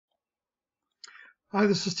Hi,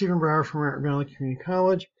 this is Stephen Brower from Rattler Valley Community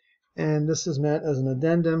College, and this is meant as an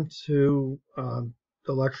addendum to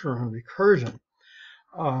the lecture on recursion.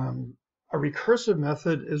 A recursive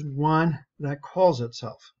method is one that calls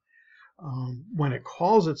itself. When it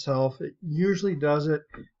calls itself, it usually does it,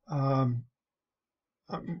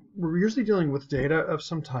 we're usually dealing with data of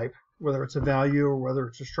some type, whether it's a value or whether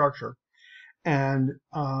it's a structure. And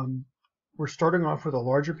we're starting off with a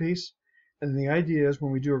larger piece, and the idea is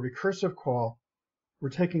when we do a recursive call, we're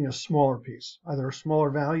taking a smaller piece, either a smaller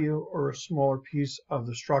value or a smaller piece of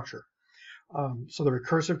the structure. So the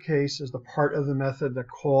recursive case is the part of the method that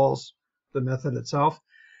calls the method itself.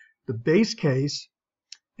 The base case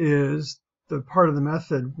is the part of the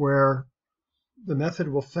method where the method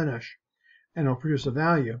will finish and it'll produce a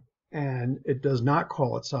value, and it does not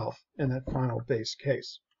call itself in that final base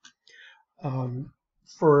case.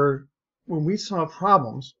 For when we solve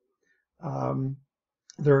problems,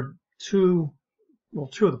 there are two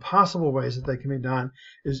of the possible ways that they can be done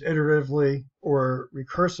is iteratively or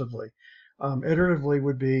recursively. Iteratively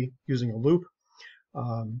would be using a loop,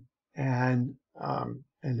 and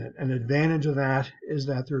an advantage of that is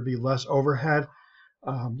that there would be less overhead.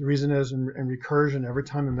 The reason is in recursion, every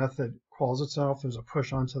time a method calls itself, there's a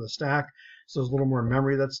push onto the stack, so there's a little more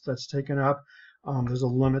memory that's taken up. There's a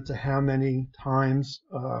limit to how many times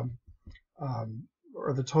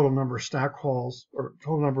or the total number of stack calls or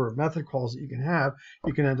total number of method calls that you can have.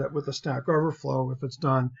 You can end up with a stack overflow if it's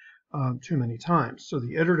done too many times. So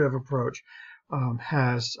the iterative approach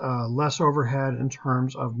has less overhead in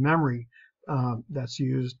terms of memory that's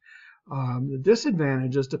used. The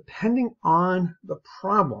disadvantage is depending on the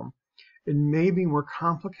problem, it may be more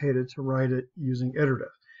complicated to write it using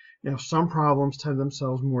iterative. Now, some problems tend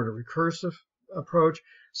themselves more to recursive approach.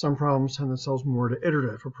 Some problems tend themselves more to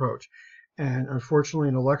iterative approach. And unfortunately,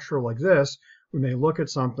 in a lecture like this, we may look at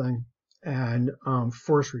something and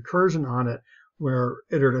force recursion on it, where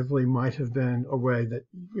iteratively might have been a way that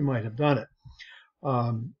you might have done it.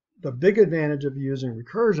 The big advantage of using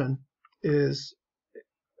recursion is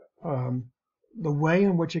the way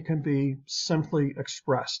in which it can be simply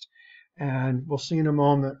expressed. And we'll see in a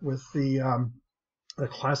moment with the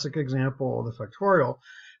classic example of the factorial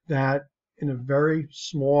that in a very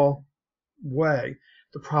small way,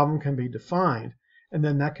 the problem can be defined, and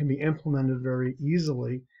then that can be implemented very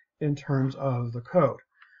easily in terms of the code.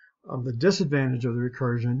 The disadvantage of the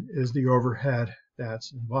recursion is the overhead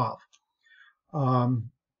that's involved.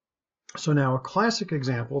 So now a classic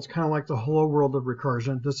example, it's kind of like the hello world of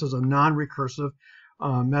recursion. This is a non-recursive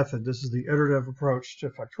method. This is the iterative approach to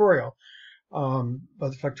factorial. But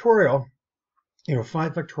the factorial,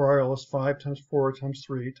 5 factorial is 5 times 4 times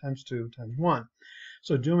 3 times 2 times 1.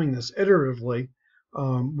 So doing this iteratively,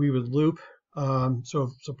 we would loop. So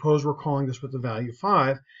suppose we're calling this with the value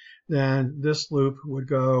 5, then this loop would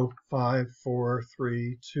go 5, 4,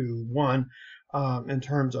 3, 2, 1 in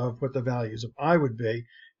terms of what the values of I would be,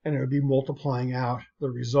 and it would be multiplying out the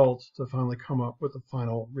result to finally come up with the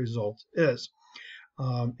final result is.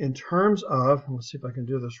 In terms of, let's see if I can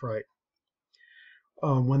do this right.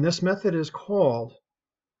 When this method is called,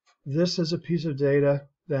 this is a piece of data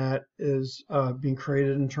that is being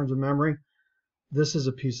created in terms of memory. This is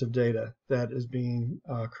a piece of data that is being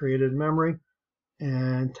created in memory,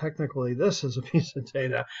 and technically this is a piece of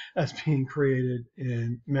data that's being created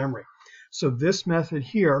in memory. So this method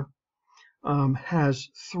here has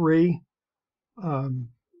 3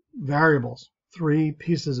 variables, 3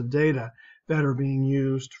 pieces of data that are being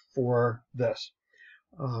used for this.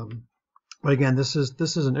 But again, this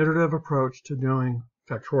is an iterative approach to doing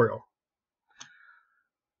factorial.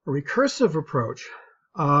 A recursive approach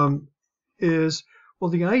is, well,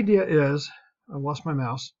 the idea is, I lost my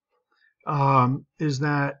mouse, is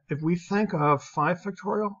that if we think of 5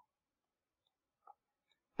 factorial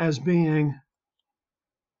as being,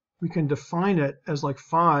 we can define it as like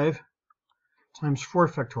 5 times 4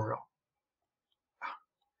 factorial.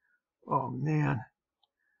 Oh, man.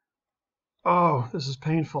 Oh, this is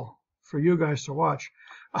painful for you guys to watch.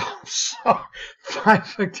 So 5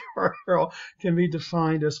 factorial can be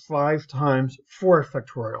defined as 5 times 4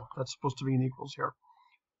 factorial. That's supposed to be an equals here.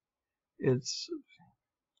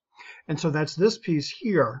 And so that's this piece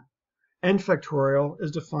here. N factorial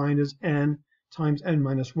is defined as n times n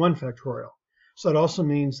minus 1 factorial. So that also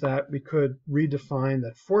means that we could redefine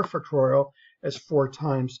that 4 factorial as 4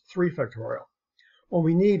 times 3 factorial. Well,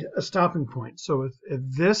 we need a stopping point. So if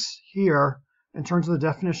this here, in terms of the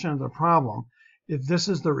definition of the problem, if this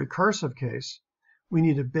is the recursive case, we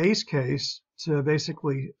need a base case to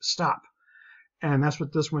basically stop. And that's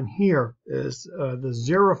what this one here is, the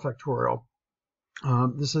 0 factorial.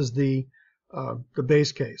 This is the the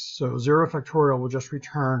base case. So 0 factorial will just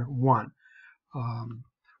return 1,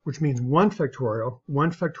 which means 1 factorial.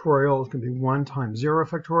 1 factorial is going to be 1 times 0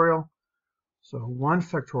 factorial. So 1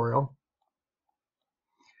 factorial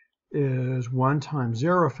is 1 times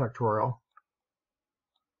 0 factorial.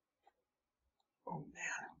 Oh,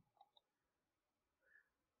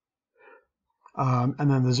 man. And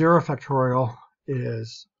then the 0 factorial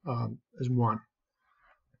is 1.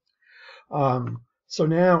 So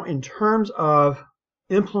now in terms of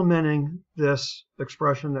implementing this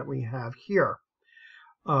expression that we have here,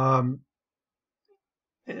 and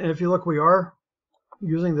if you look, we are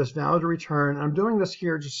using this value to return. I'm doing this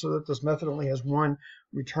here just so that this method only has one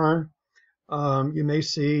return. You may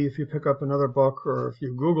see, if you pick up another book or if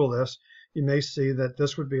you Google this, you may see that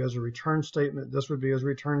this would be as a return statement, this would be as a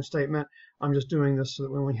return statement. I'm just doing this so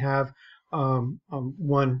that we only have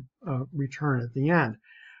one return at the end.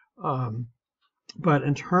 But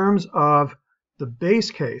in terms of the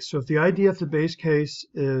base case, so if the idea of the base case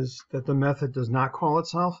is that the method does not call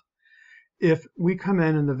itself, if we come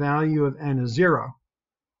in and the value of n is 0,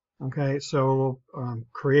 okay, so we'll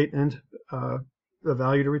create int, the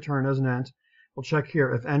value to return as an int. We'll check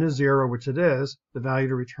here, if n is 0, which it is, the value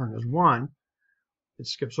to return is 1. It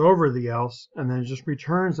skips over the else, and then it just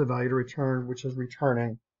returns the value to return, which is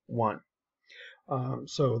returning 1.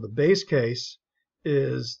 So the base case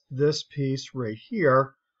is this piece right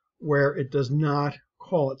here, where it does not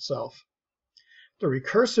call itself. The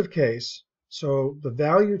recursive case, so the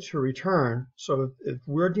value to return, so if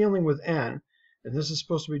we're dealing with n, and this is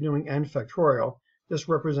supposed to be doing n factorial, this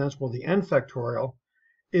represents, well, the n factorial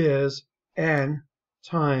is n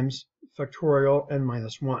times factorial n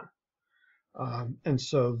minus 1. And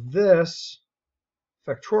so this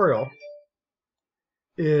factorial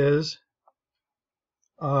is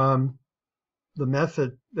the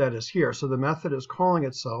method that is here. So the method is calling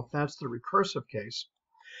itself. That's the recursive case.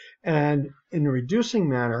 And in the reducing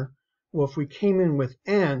manner, well, if we came in with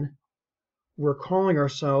n, we're calling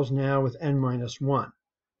ourselves now with n minus 1.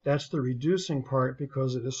 That's the reducing part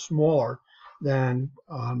because it is smaller than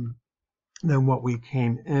what we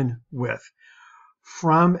came in with.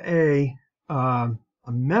 From a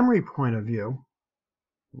memory point of view,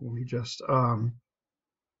 let me just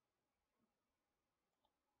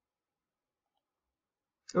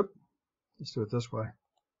let's do it this way.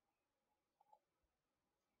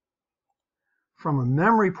 From a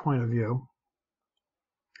memory point of view,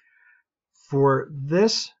 for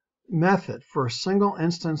this method, for a single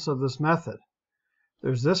instance of this method,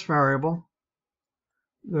 there's this variable,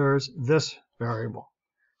 there's this variable.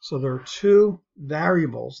 So there are two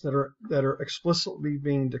variables that are explicitly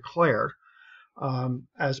being declared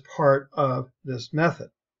as part of this method.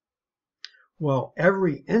 Well,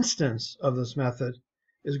 every instance of this method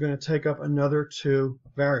is going to take up another two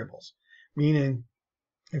variables, meaning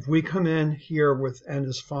if we come in here with n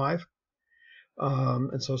is 5,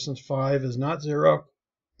 and so since 5 is not 0,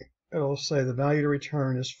 it'll say the value to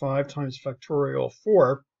return is 5 times factorial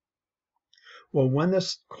 4. Well, when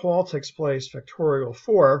this call takes place, factorial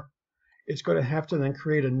 4, it's going to have to then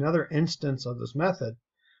create another instance of this method,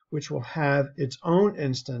 which will have its own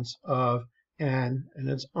instance of n and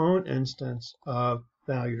its own instance of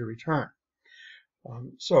value to return.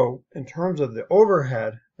 So in terms of the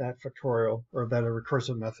overhead that factorial or that a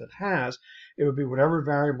recursive method has, it would be whatever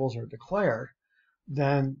variables are declared,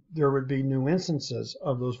 then there would be new instances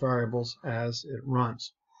of those variables as it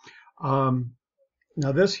runs.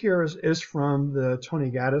 Now this here is from the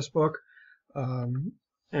Tony Gaddis book,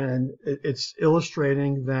 and it's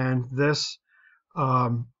illustrating then this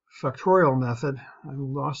factorial method. I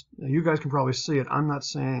lost. You guys can probably see it. I'm not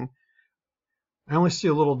seeing. I only see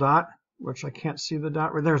a little dot, which I can't see the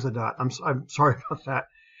dot. There's the dot. I'm sorry about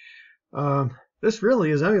that. This really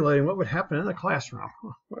is emulating what would happen in the classroom.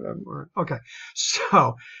 Okay,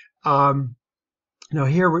 so now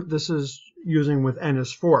here this is using with n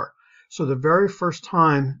is 4. So the very first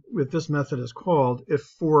time that this method is called, if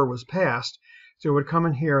 4 was passed, so it would come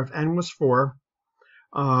in here, if n was 4,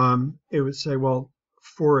 it would say, well,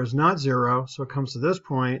 4 is not 0, so it comes to this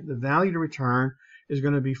point, the value to return is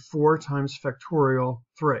going to be 4 times factorial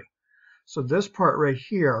 3. So this part right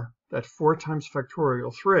here, that 4 times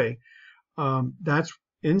factorial 3, that's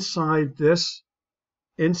inside this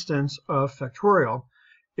instance of factorial.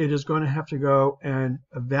 It is going to have to go and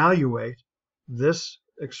evaluate this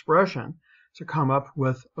expression to come up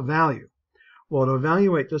with a value. Well, to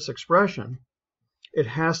evaluate this expression, it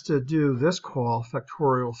has to do this call,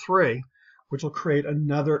 factorial 3, which will create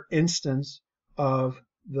another instance of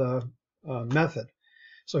the method.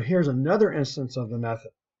 So here's another instance of the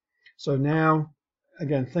method. So now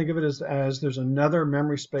again, think of it as there's another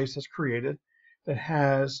memory space that's created that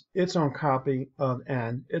has its own copy of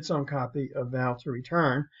n, its own copy of val to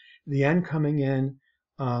return. The n coming in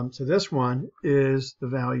to this one is the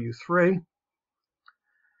value 3.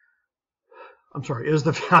 I'm sorry, is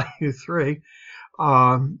the value 3.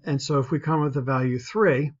 And so if we come with the value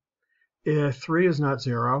 3, if 3 is not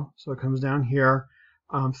 0, so it comes down here,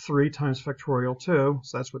 3 times factorial 2,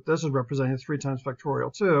 so that's what this is representing, 3 times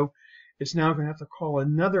factorial 2. It's now going to have to call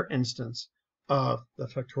another instance of the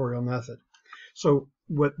factorial method. So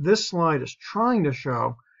what this slide is trying to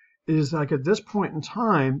show is like at this point in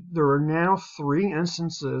time, there are now 3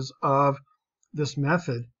 instances of this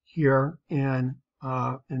method here in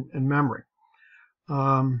memory.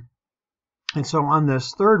 And so on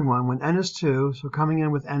this third one, when n is 2, so coming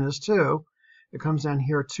in with n is 2, it comes down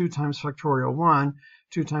here 2 times factorial 1,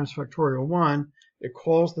 2 times factorial 1. It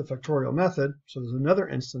calls the factorial method, so there's another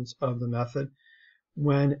instance of the method.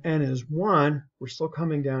 When n is 1, we're still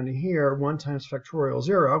coming down to here, 1 times factorial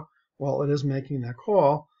 0, while it is making that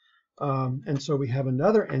call. And so we have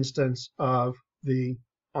another instance of the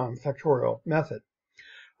factorial method.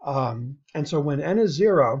 And so when n is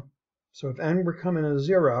 0, so if n were coming in as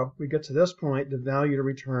 0, we get to this point, the value to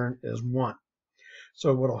return is 1.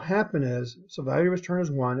 So what will happen is, so value to return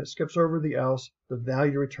is 1, it skips over the else, the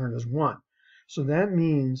value to return is 1. So that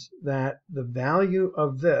means that the value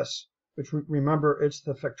of this, which remember it's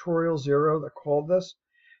the factorial 0 that called this,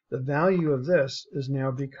 the value of this is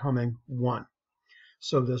now becoming 1.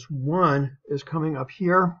 So this 1 is coming up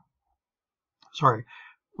here. Sorry,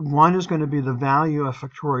 1 is going to be the value of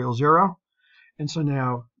factorial 0. And so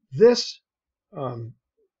now this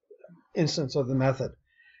instance of the method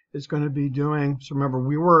is going to be doing, so remember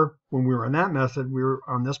when we were in that method, we were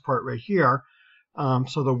on this part right here.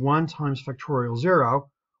 So the 1 times factorial 0,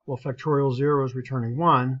 well, factorial 0 is returning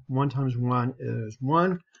 1. 1 times 1 is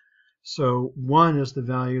 1. So 1 is the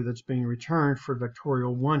value that's being returned for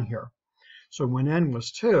factorial 1 here. So when n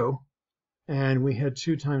was 2, and we had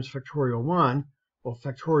 2 times factorial 1, well,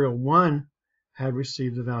 factorial 1 had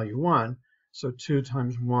received the value 1. So 2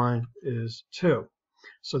 times 1 is 2.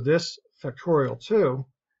 So this factorial 2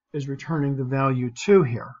 is returning the value 2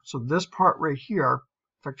 here. So this part right here,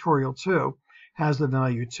 factorial 2, has the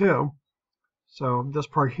value 2. So this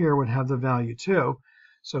part here would have the value 2.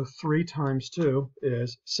 So 3 times 2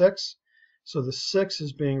 is 6. So the 6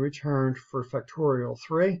 is being returned for factorial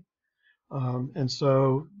 3. And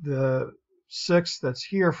so the 6 that's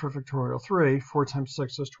here for factorial 3, 4 times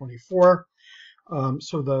 6 is 24.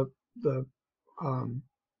 So the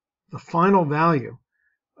final value,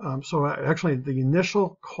 so actually the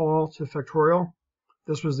initial call to factorial,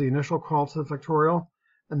 this was the initial call to the factorial,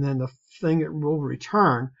 and then the thing it will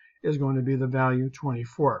return is going to be the value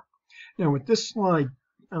 24. Now what this slide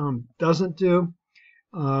doesn't do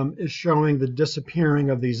is showing the disappearing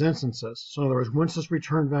of these instances. So in other words, once this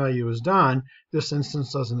return value is done, this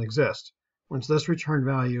instance doesn't exist. Once this return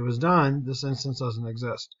value is done, this instance doesn't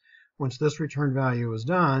exist. Once this return value is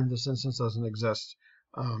done, this instance doesn't exist,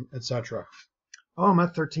 etc. Oh, I'm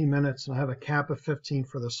at 13 minutes and I have a cap of 15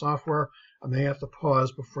 for the software. I may have to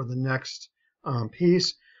pause before the next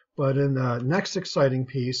piece, but in the next exciting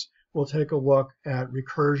piece, we'll take a look at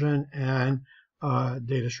recursion and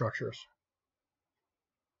data structures.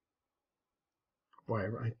 Boy,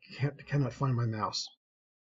 I cannot find my mouse.